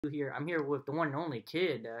Here. I'm here with the one and only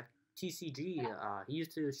kid, TCG. He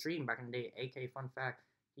used to stream back in the day. AK fun fact,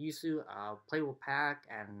 he used to play with Pack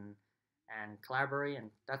and collaborate, and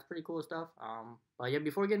that's pretty cool stuff. But yeah,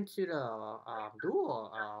 before we get into the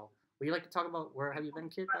duel, would you like to talk about where have you been,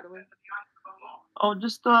 kid? By the way. Oh,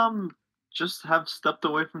 just have stepped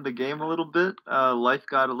away from the game a little bit. Life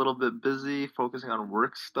got a little bit busy, focusing on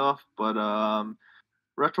work stuff, but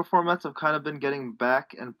retro formats have kind of been getting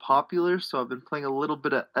back and popular, so I've been playing a little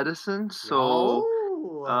bit of Edison. So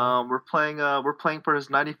Yo, we're playing for his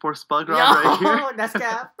 94 spell yo, ground right here. that's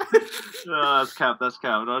cap. That's cap. That's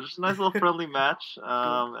cap. No, just a nice little friendly match.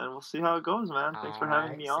 Cool. And we'll see how it goes, man. Thanks for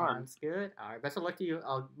having me on. Sounds good. All right, best of luck to you.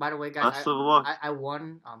 By the way, guys, Best of luck. I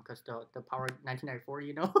won because the power 1994,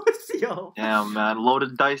 you know. Yo. Damn, man.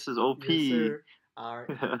 Loaded dice is OP. Yes, sir. All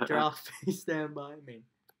right, draw face, stand by. Me.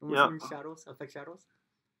 Yep. Shadows, affect shadows.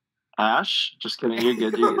 Ash? Just kidding. You're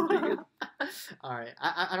good. You're good. You're good. All right,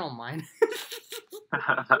 I don't mind.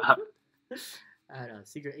 I had a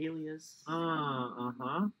secret alias,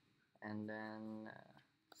 and then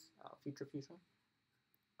future fusion.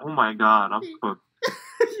 Oh my god, I'm cooked.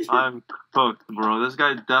 I'm cooked, bro. This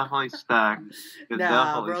guy definitely stacked.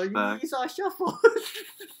 Nah, bro, you saw a shuffle.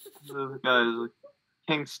 This guy is a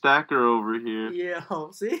king stacker over here. Yeah,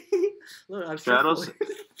 see? Look, I'm Shadows,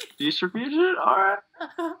 future fusion? Alright.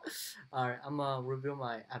 Alright, I'm gonna reveal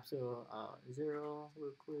my absolute zero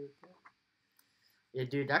real quick. Yeah,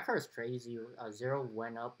 dude, that card's crazy. Zero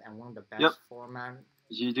went up and one of the best format.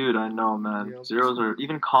 Dude, I know, man. Zeros are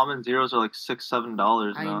even common zeros are like $6-7 now.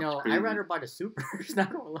 I know. I'd rather buy the supers.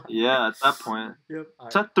 Not gonna lie. Yeah, at that point. Yep.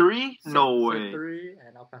 Is that 3? No way. Set 3,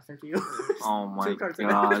 and I'll pass them to you. Oh my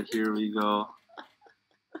god! Here we go.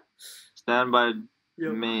 Stand by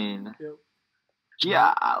main. Yep.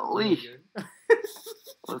 Golly.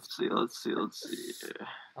 Let's see. I'm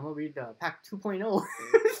gonna read the pack 2.0.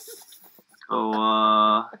 So,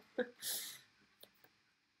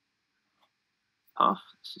 tough.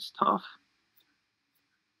 This is tough.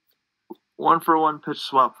 1-for-1 pitch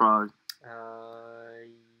swap frog.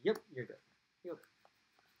 Yep, you're good. Yep.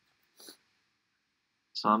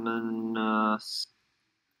 Summon,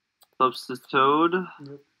 substitute.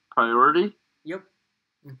 Yep. Priority. Yep.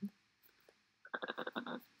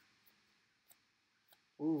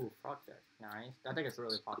 Ooh, frog deck. Nice. I think it's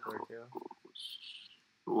really popular too.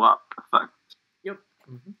 Swap effect. Yep.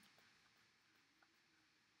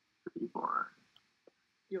 Reborn.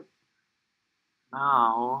 Yep.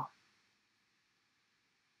 Now.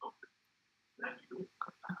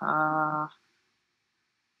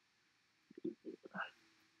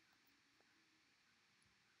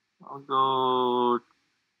 I'll go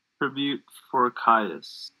tribute for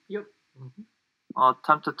Caius. Yep. I'll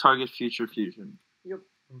attempt to target future fusion. Yep.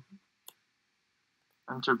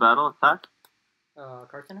 Enter battle attack.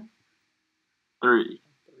 Cartiner? 3.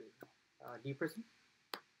 D prison?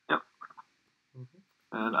 Yep.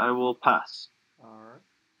 And I will pass. Alright.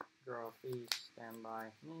 Draw a face, stand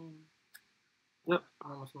by main. Yep.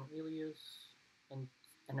 Normal summon alias. And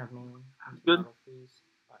end of main. Good.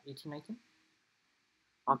 18-19?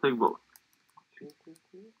 I'll take both. Cool.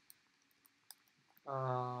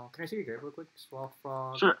 Can I see your grade real quick? Swap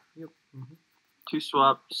frog. Sure. Yep. 2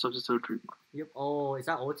 swap, substitute tree. Yep. Oh, is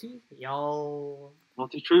that OT? Yo.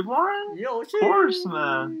 Multi tree born? Yo, of course,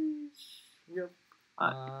 man. Yep.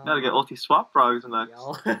 Gotta get ulti swap frogs next.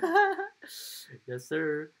 Yo. Yes,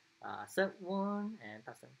 sir. Set 1 and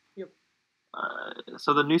pass them. Yep.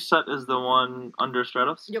 So the new set is the one under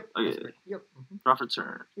Stratos? Yep. Okay. Yep. Draw for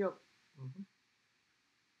turn. Yep.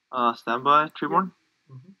 Standby, Treeborn?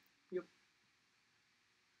 Yep.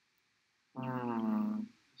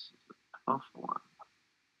 This is a tough one.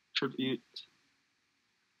 Tribute.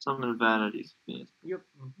 Summon Vanity's Beast. Yep.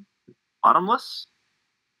 Bottomless?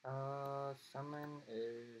 Summon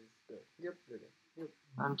is good. Yep, you're good. Yep.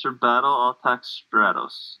 Enter battle, I'll attack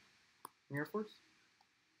Stratos. Mirror Force?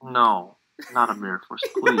 No, not a Mirror Force,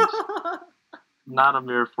 please. Not a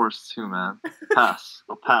Mirror Force 2, man. Pass.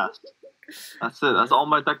 I'll pass. That's it. That's all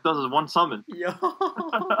my deck does is one summon. Yo. Do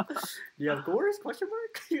you have Gores? Question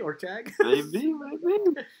mark? Or tag? Maybe.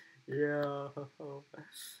 Yeah.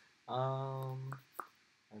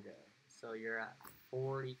 Okay. So you're at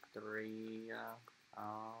 43.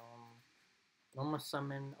 Normal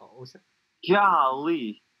summon Ocean.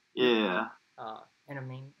 Golly. Yeah.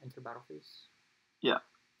 Enemy enter battle phase. Yeah.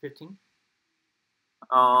 15.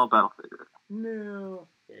 Oh, battle figure. No.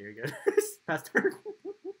 Yeah, you're good. Pass turn.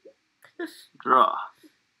 Draw.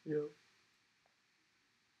 Yep.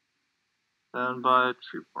 Stand by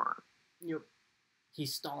Treeborn. Yep.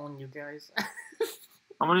 He's stalling you guys.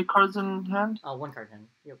 How many cards in hand? One card in hand.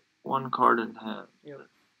 Yep. One card in hand. Yep.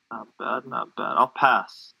 bad, not bad. I'll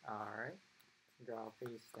pass. Alright. Draw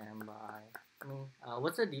face, standby.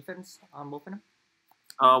 What's the defense on both of them?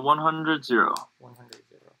 100, 0. 100,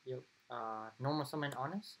 0. Yep. Normal summon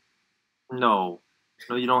honest? No.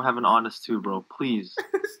 No, you don't have an honest too, bro. Please.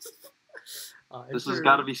 This has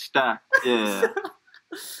got to be stacked. Yeah.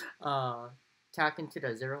 Tack into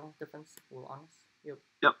the 0 defense, will honest. Yep.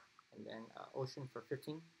 Yep. And then ocean for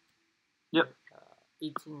 15. Yep.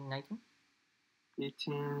 18, 19.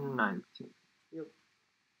 18, 19. Yep.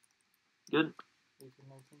 Good. 18,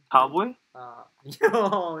 19. Cowboy?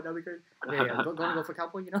 Yo, that'd be great. Yeah. Gonna go for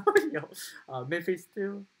cowboy, you know? Yo. Mid phase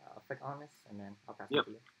 2, effect honest, and then I'll pass it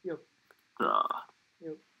to you. Yep. Draw.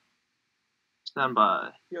 Yep.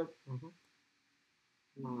 Standby. Yep.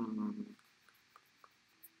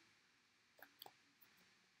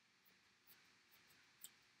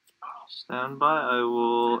 Standby. I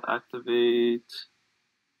will activate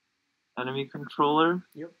enemy controller.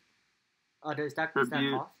 Yep. Does that cost?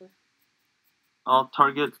 I'll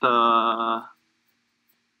target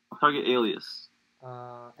alias.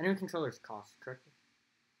 Enemy controllers cost, correct?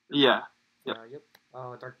 Yeah. Yep. Yep.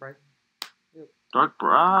 Dark bribe. Yep. Dark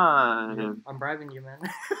bribe. Yep. I'm bribing you, man.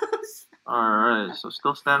 Alright, so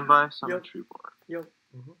still standby, symmetry board. Yep.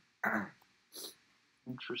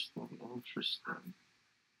 Interesting.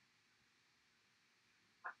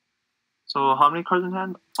 So how many cards in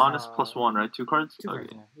hand? Honest plus 1, right? 2 cards? 2 cards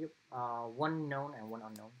in hand. Yep. 1 known and 1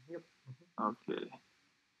 unknown. Yep. Okay.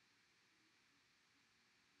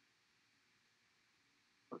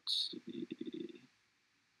 Let's see.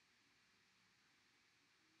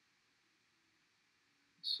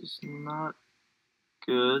 This is not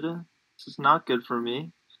good. This is not good for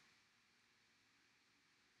me.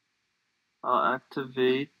 I'll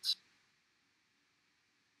activate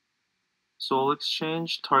Soul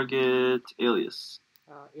Exchange, target alias.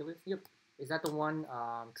 Alias, yep. Is that the one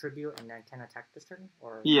tribute and then can attack this turn?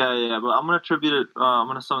 Or Yeah, but I'm gonna tribute it. I'm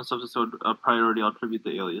gonna summon substitute priority. I'll tribute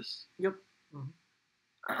the alias. Yep.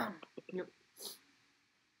 Yep.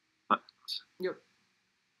 But. Yep.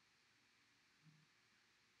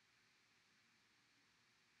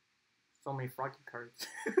 So many froggy cards.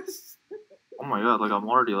 Oh my god, like I'm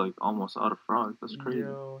already like almost out of frog. That's crazy.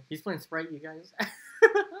 Yo, he's playing Sprite, you guys.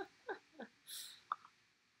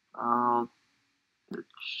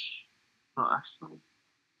 No, actually.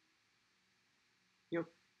 Yep.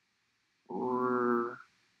 Or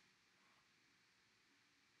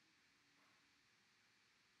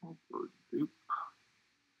dupe.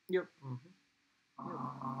 Yep.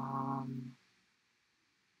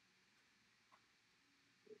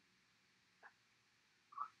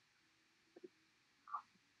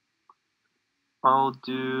 I'll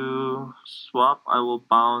do swap. I will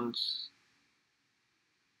bounce.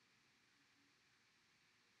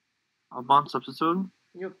 I'll bounce substitute.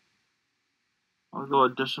 Yep. I'll go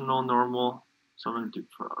additional normal summon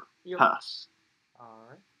dupe for pass.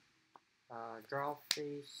 Alright. Draw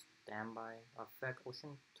face, standby, effect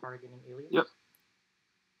ocean, targeting alias.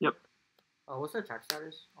 Yep. What's the attack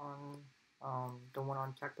status on the one on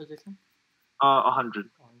attack position? 100.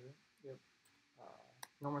 100. Yep.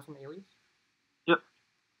 Normal summon alias. Yep.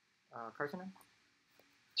 Cards in hand?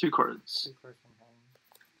 2 cards. 2 cards in hand.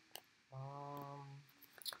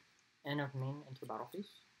 End of main into battle phase.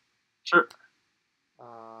 Sure.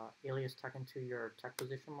 Alias tech into your tech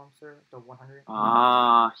position monster, the 100.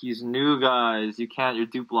 He's new, guys. You can't. You're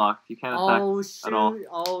dupe blocked. You can't attack at all.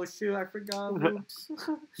 Oh shoot! I forgot. Oops.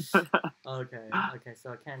 Okay.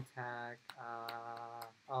 So I can't attack.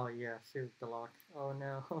 Oh yeah. Shoot the lock. Oh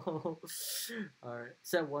no. All right.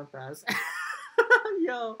 Set 1 pass.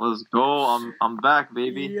 Yo. Let's go. I'm back,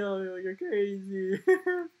 baby. Yo, you're crazy.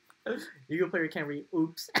 You can play your can't read.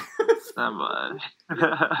 Oops. Standby.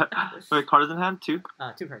 Wait, cards in hand? 2?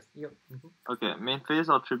 2 cards. Yep. Okay, main phase,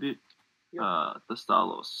 I'll tribute the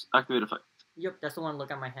Stalos. Activate effect. Yep, that's the one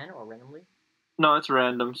look at my hand or randomly? No, it's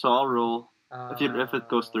random, so I'll roll if it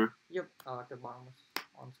goes through. Yep, the bottomless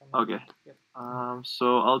on some. Okay. Yep.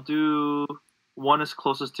 So I'll do 1 is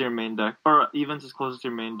closest to your main deck, or evens is closest to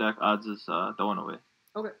your main deck, odds is the one away.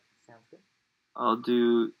 Okay, sounds good. I'll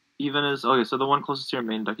do even is okay. So the one closest to your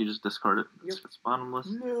main deck, you just discard it. Yep. It's bottomless.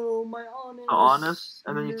 No, my honest. Honest,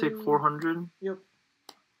 and then you take 400. Yep.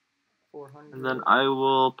 400. And then I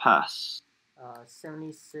will pass.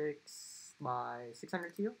 76 by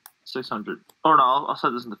 600 to you. 600. Oh no, I'll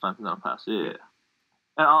set this in defense and then I'll pass. Yeah.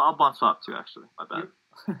 And I'll bond swap too. Actually, my bad.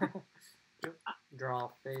 Yep. Draw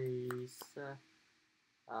face.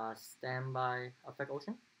 Standby. Effect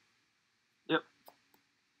ocean. Yep.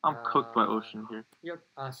 I'm cooked by ocean here.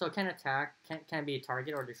 Yep. So can attack. Can be a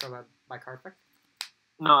target or destroyed by card effect.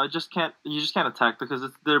 No, I just can't. You just can't attack because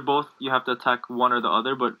they're both. You have to attack one or the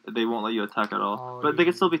other, but they won't let you attack at all. Oh, but yeah, they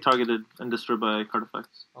can still yeah. be targeted and destroyed by card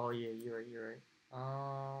effects. Oh yeah, you're right. You're right.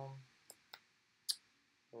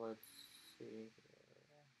 Let's see.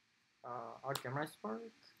 I'll Gemini Spark.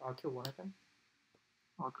 I'll kill one of them.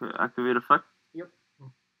 Okay, activate effect. Yep.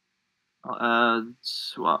 I'll add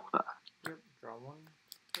swap back. Yep. Draw one.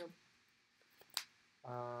 Yep.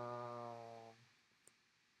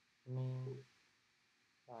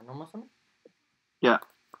 Normal summon. Yeah.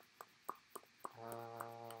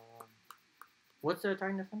 What's the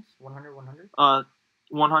attacking defense? 100, 100?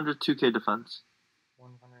 100 2k defense.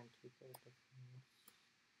 100 2k defense.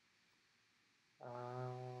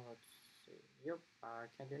 Let's see. Yep. I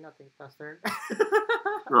can't do nothing past turn.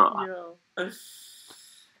 Draw. Yo.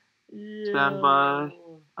 Stand by.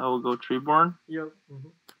 I will go Treeborn. Yep.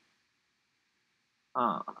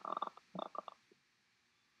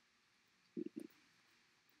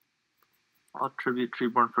 I'll tribute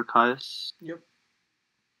Treeborn for Caius. Yep.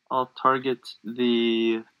 I'll target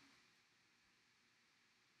the.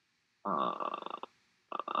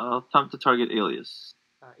 I'll attempt to target Alias.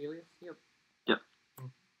 Alias. Yep. Yep.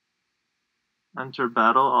 Enter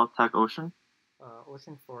battle. I'll attack Ocean.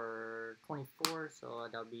 Ocean for 24, so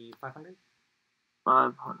that'll be 500.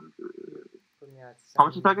 500. Put me at How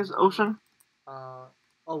much attack is Ocean?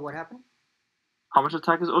 What happened? How much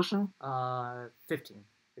attack is Ocean? 15.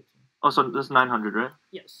 Oh, so that's 900, right?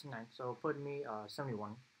 Yes, 9. So put me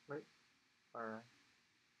 71, right? Or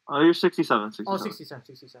you're 67. Oh, 67.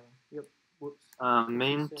 Yep. Whoops.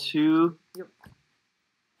 Main 67. 2. Yep.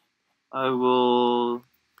 I will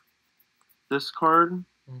discard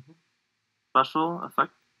special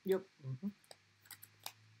effect. Yep.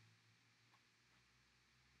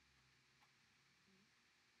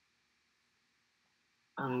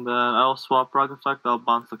 And then I'll swap rock effect. I'll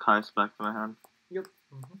bounce the Caius back to my hand. Yep.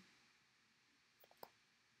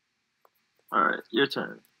 Alright, your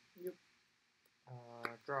turn. Yep.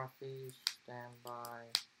 Draw phase,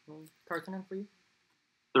 standby. Cards in for you?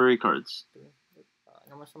 3 cards. 3. Yep.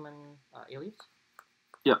 Normal summon Alias?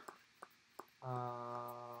 Yep.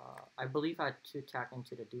 I believe I had to attack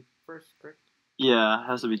into the dupe first, correct? Yeah, it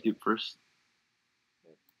has to be dupe first.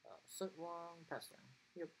 Yep. Set one, pass turn.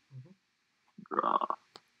 Yep. Draw.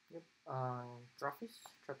 Yep. Draw phase,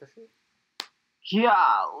 trap the shit.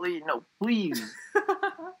 Golly, no, please.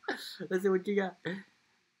 Let's see what you got.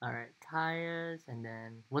 Alright, Caius, and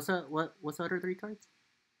then what's the other 3 cards?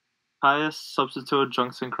 Caius, Substitute,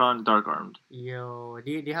 Junk Synchron, Dark Armed. Yo,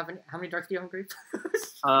 do you have how many darks do you have in grave?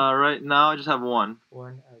 Right now I just have 1.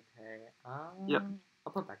 1, okay. Yep.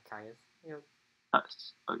 I'll put back Caius. Yep.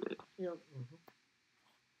 Caius, okay. Yep.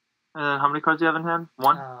 And then how many cards do you have in hand?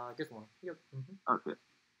 1? Just 1. Yep. Okay.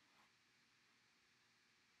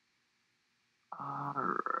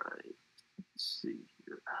 Alright. Let's see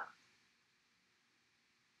here.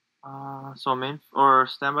 So main or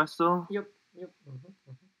standby still? Yep.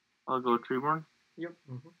 I'll go Treeborn. Yep.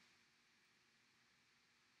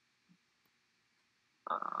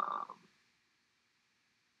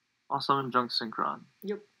 I'll summon Junk Synchron.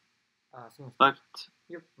 Yep. Effect.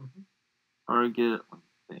 Yep. Target.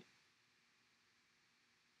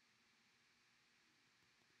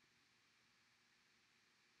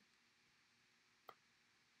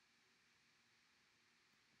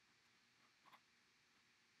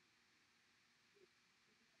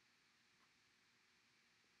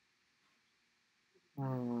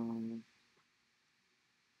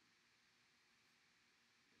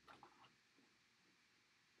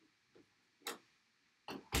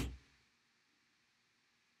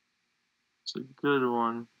 It's a good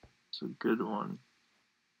one. It's a good one.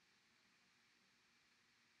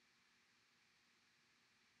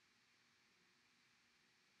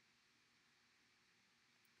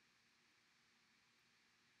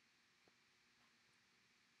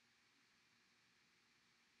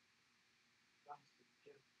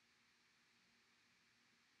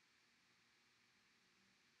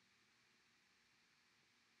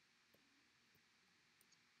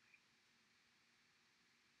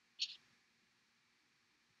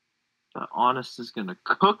 That Honest is gonna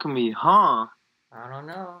cook me, huh? I don't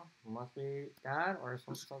know. Must be that or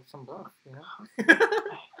some bluff, you know?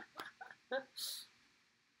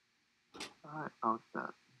 I out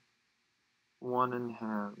that. 1 in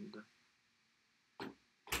hand.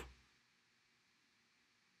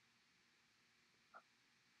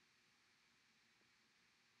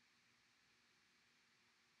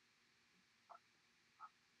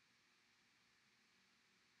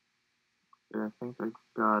 Yeah, I think I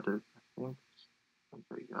got it. I think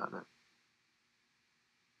I got it.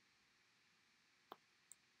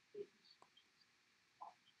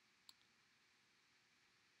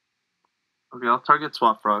 Okay, I'll target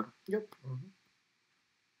Swap Frog. Yep. Mm-hmm.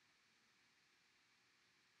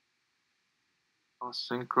 I'll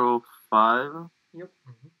Synchro 5. Yep.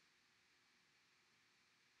 Mm-hmm.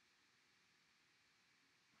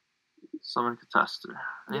 Summon Catastor.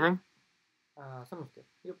 Anything? Someone's good.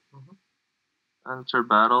 Yep. Mm-hmm. Enter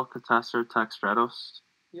battle. Catastor attack Stratos.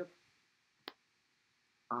 Yep.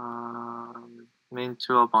 Main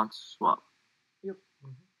 2 up on swap. Yep.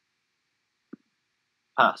 Mm-hmm.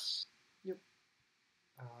 Pass. Yep.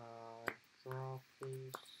 Draw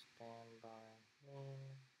face, standby,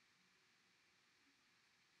 main.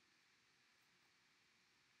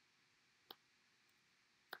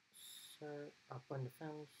 Set up on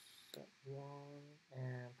defense, set 1,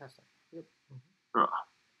 and pass turn. Yep. Mm-hmm. Draw.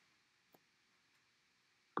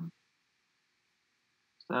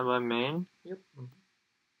 Standby main. Yep. Mm-hmm.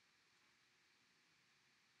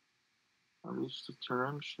 I'll reach the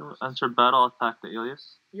turn. Enter battle. Attack the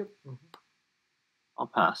alias. Yep. Mm-hmm. I'll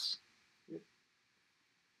pass. Yep.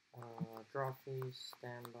 Draw face,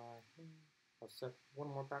 standby. I'll set 1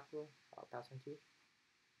 more back row. I'll pass into you.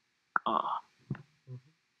 Mm-hmm.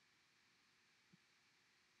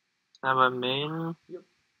 Standby main. Yep.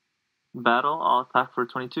 Battle. I'll attack for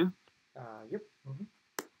 22. Yep. Mm-hmm.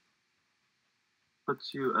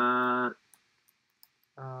 Puts you at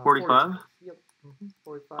 45. Yep. Mm-hmm.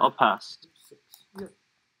 45. I'll pass. 6. Yep.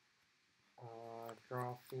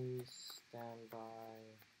 Draw face, standby.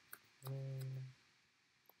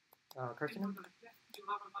 Carson?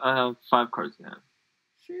 I have 5 cards in hand.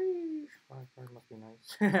 Sheesh. 5 cards must be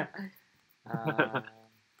nice.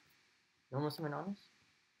 Normal summon honest?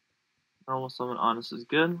 Normal summon honest is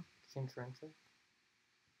good. Change for intro?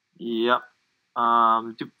 Yep.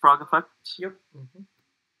 Dupe frog effect. Yep. Mm-hmm.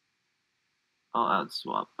 I'll add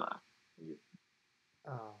swap back. Yep.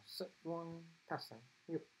 Set 1, pass turn.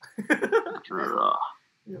 Yep. Draw.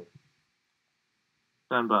 Yep.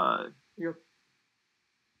 Standby. Yep.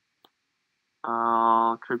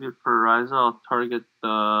 Tribute for Ryza. I'll target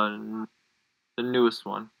the newest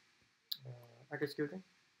one. I guess Gildring?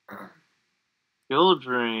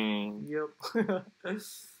 Gildring. Yep.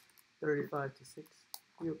 35 to 6.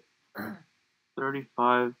 Yep.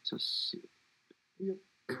 35 to 6. Yep.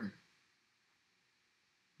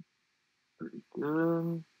 Pretty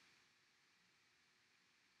good.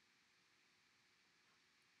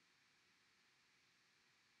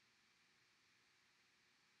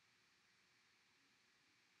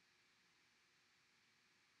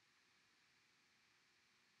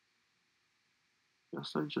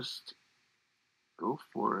 Guess I just go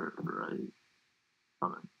for it, right?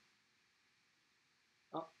 Coming.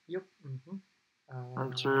 Oh, yep. Mm-hmm.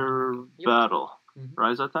 Enter Yep. battle. Mm-hmm.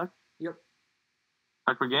 Rise attack? Yep.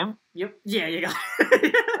 Attack per game? Yep. Yeah, you got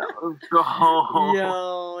it. Let's go.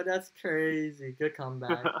 Yo, that's crazy. Good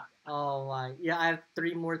comeback. Oh my. Yeah, I have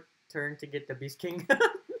 3 more turns to get the Beast King.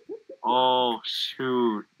 Oh,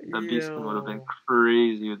 shoot. That Beast King would have been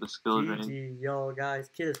crazy with the skill drain. GG. Yo, guys,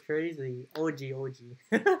 kid is crazy. OG.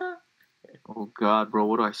 Oh, God, bro.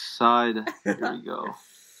 What do I side? Here we go.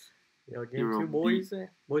 Yo, game 2, boys.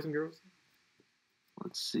 Boys and girls.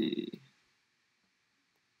 Let's see.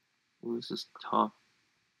 Ooh, this is tough.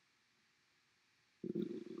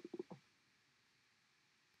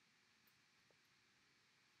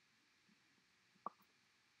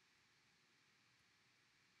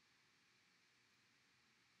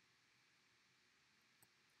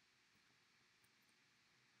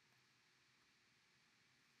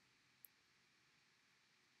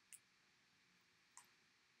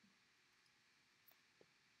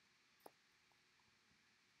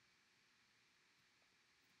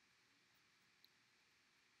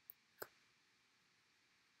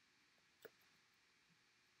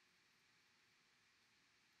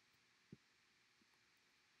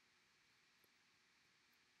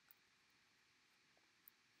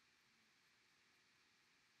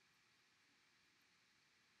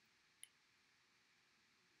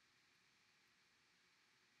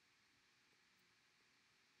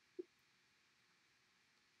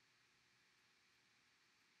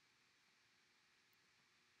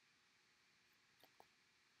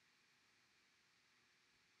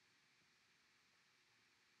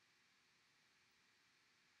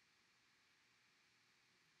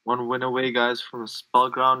 One win away, guys, from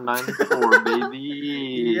Spellground 94,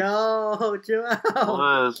 baby. Yo, chill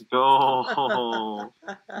out. Let's go.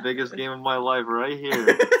 Biggest game of my life right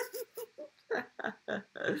here.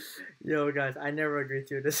 Yo, guys, I never agreed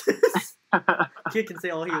to this. Kid can say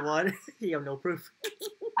all he wants. He have no proof.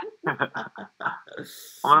 I'm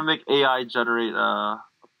gonna make AI generate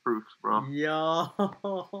proof, bro.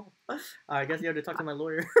 Yo. I guess you have to talk to my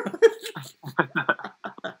lawyer.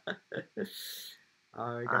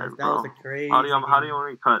 Alright, All guys, right, that was bro. a crazy How do you game. want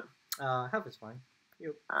me to cut? Half is fine.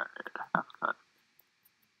 Yep. All right, half cut.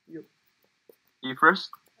 Yep. You first.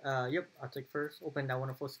 Yep. I'll take first. Open that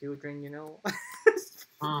wonderful steel drain, you know.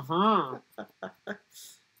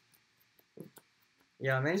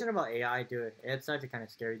 Yeah, I mentioned about AI, dude. It's actually kind of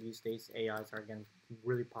scary these days. AIs are getting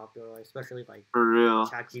really popular, especially like For real.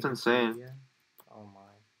 ChatGPT. It's insane. Yeah. Oh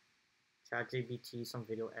my. ChatGPT, some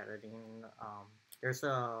video editing. There's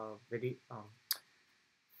a video.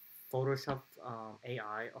 Photoshop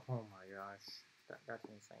AI. Oh my gosh, that's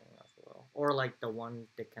insane as well. Or like the one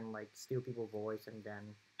that can like steal people's voice and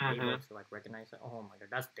then able to like recognize it. Oh my god,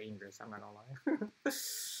 that's dangerous. I'm not gonna lie.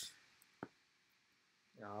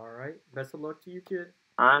 All right, best of luck to you, kid.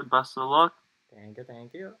 All right, best of luck. Thank you,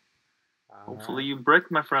 thank you. Hopefully you break,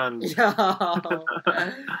 my friend. Yeah.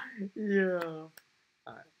 Yeah.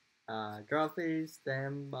 Draw phase,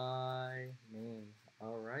 stand by, main.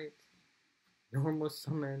 All right. Normal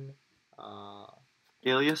summon.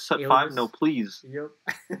 Alias set Alias. 5? No, please. Yep.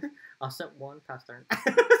 I'll set 1, pass turn.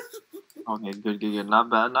 Okay, good. Not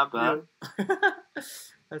bad. Yep.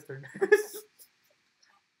 Pass turn.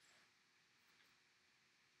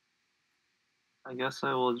 I guess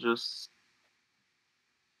I will just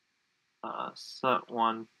set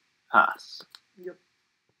 1, pass. Yep.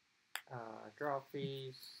 Draw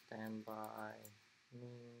phase, stand by,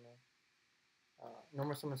 main.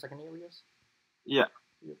 Normal summon second alias. Yeah.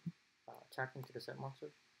 Yep. Attack into the set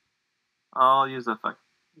monster. I'll use the effect.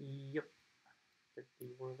 Yep.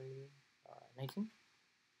 50 War Lady. 19.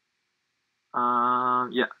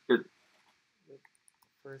 Yeah, good. Yep.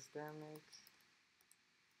 First damage.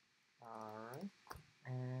 Alright.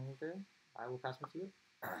 And I will pass them to you.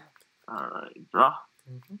 Alright, draw.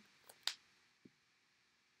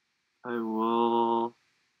 I will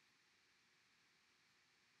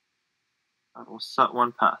set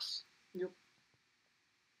 1, pass. Yep.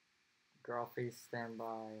 Draw phase,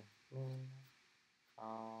 standby, main.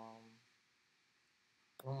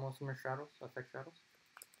 Normal summon shadows, affect shadows.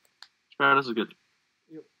 Stratus is good.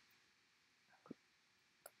 Yep.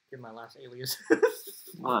 Get my last alias.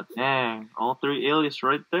 What? Dang, all 3 alias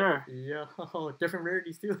right there. Yeah, different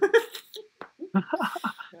rarities too.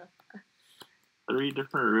 3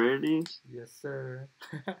 different rarities. Yes, sir.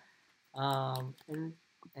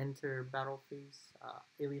 Enter battle phase.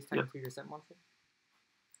 Alias type into your set monster.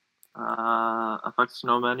 Affect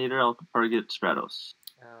Snowman Eater. I'll target Stratos.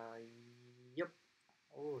 Yep.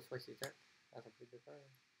 Oh, spicy attack. That's a pretty good card.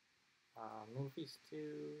 Main phase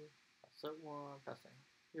 2. Set 1. Pass turn.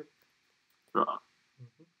 Yep. Draw.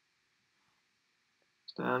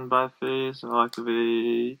 Standby phase. I'll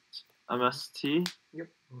activate MST. Yep.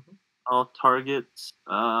 I'll target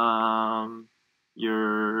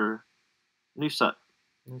your new set.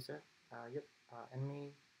 New set. Yep.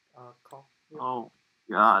 Enemy call. Yep. Oh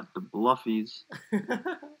god, the bluffies.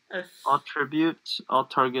 I'll tribute. I'll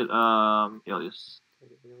target Alias.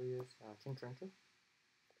 Target Alias. King Trencher.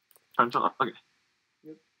 Trencher. Okay.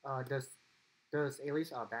 Yep. Does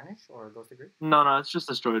Alias banish or goes to grave? No, it's just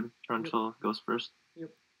destroyed. Trencher goes first. Yep.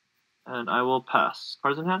 And I will pass.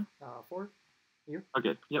 Cards in hand? 4. You?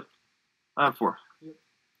 Okay, yep. I have 4. Yep.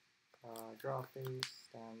 Draw phase,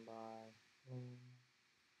 standby.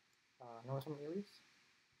 No summon Alias?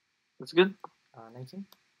 That's good? 19?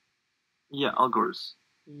 Yeah, I'll Gores.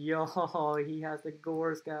 Yo, he has the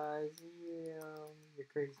Gores, guys. Yeah, you're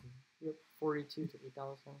crazy. Yep, 42 to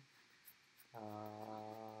 8,000.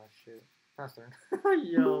 Shoot. Pass turn.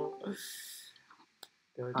 Yo.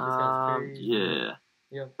 Dude, this guy's crazy. Yeah.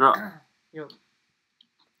 Yep. Draw. Yep.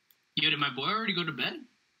 Yo, did my boy already go to bed?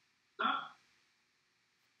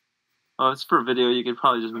 Oh, it's for video. You could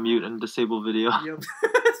probably just mute and disable video. Yep.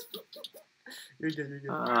 You're good.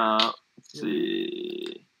 Let's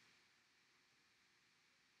see.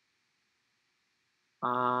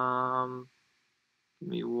 Give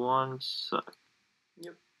me 1 sec.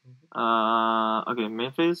 Yep. Okay,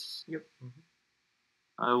 main phase. Yep.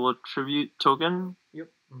 I will tribute token.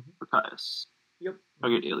 Yep. For Caius. Yep.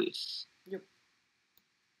 Target Alias. Yep.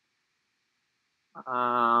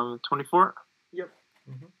 24. Yep.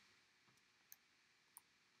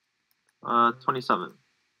 27.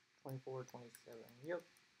 24, 27. Yep.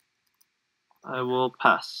 I will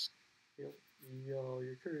pass. Yep. Yo,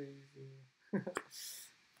 you're crazy.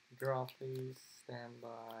 Draw, please. Stand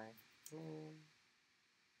by.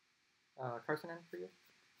 Carson end for you?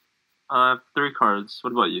 I have 3 cards.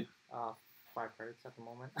 What about you? 5 cards at the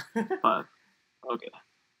moment. 5. Okay.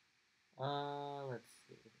 Let's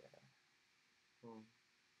see here.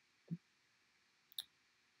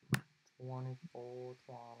 24,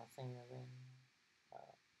 27.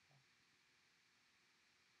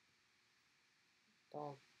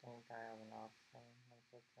 don't think I have an option.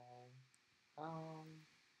 That's okay.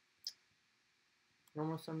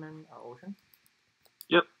 Normal summon Ocean.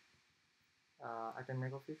 Yep. I can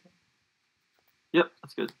Mega Fusion. Yep,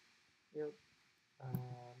 that's good. Yep.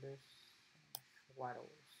 This Waddles.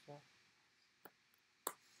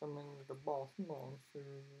 Summon the boss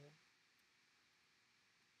monster.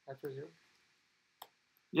 That's a 0.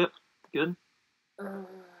 Yep, good.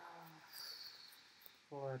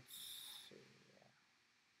 Let's see.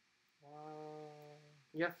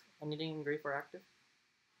 You have anything in grade for active?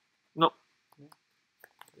 Nope. No.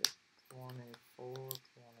 24, 27.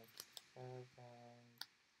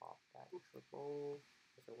 Pop that triple.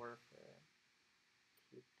 Is it worth it?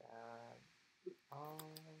 Keep that.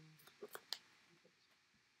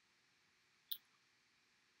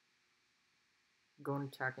 Go and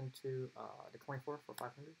attack into the 24 for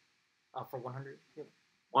 500. For 100. Yep.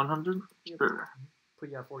 100? Yep. Sure.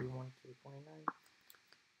 Put you at 41 to 29.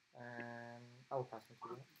 And I will pass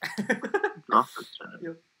into that. Drop the turn.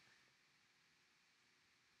 Yep.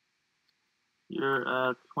 You're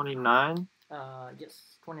at 29?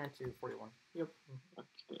 Yes. 29 to 41. Yep.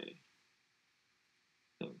 Okay.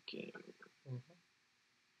 Okay.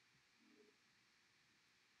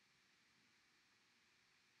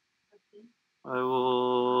 I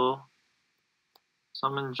will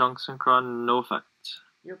summon Junk Synchron, no effect.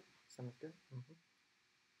 Yep. Sounds good.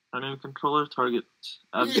 Running controller target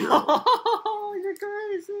at Yo, 0. you're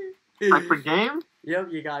crazy. Back for game? Yep,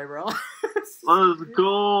 you got it, bro. Let's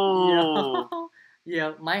go.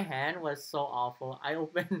 Yeah, my hand was so awful. I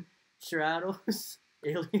opened Stratos,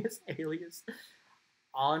 Alias,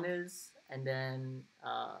 Honest, and then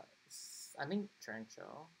I think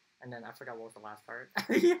Trencho. And then I forgot what was the last part.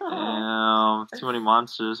 Damn, too many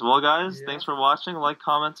monsters. Well, guys, Yeah. thanks for watching. Like,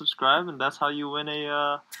 comment, subscribe, and that's how you win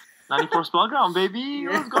a 94 spell ground, baby.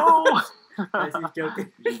 Yeah. Let's go. Guys, he's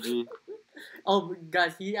joking. GG. Oh,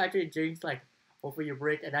 guys, he actually jinxed like, hopefully you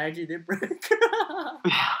break, and I actually did break.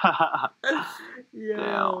 Yeah.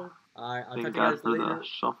 Damn. Alright, I'll They talk to you got guys to later. the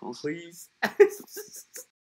shuffles. Please.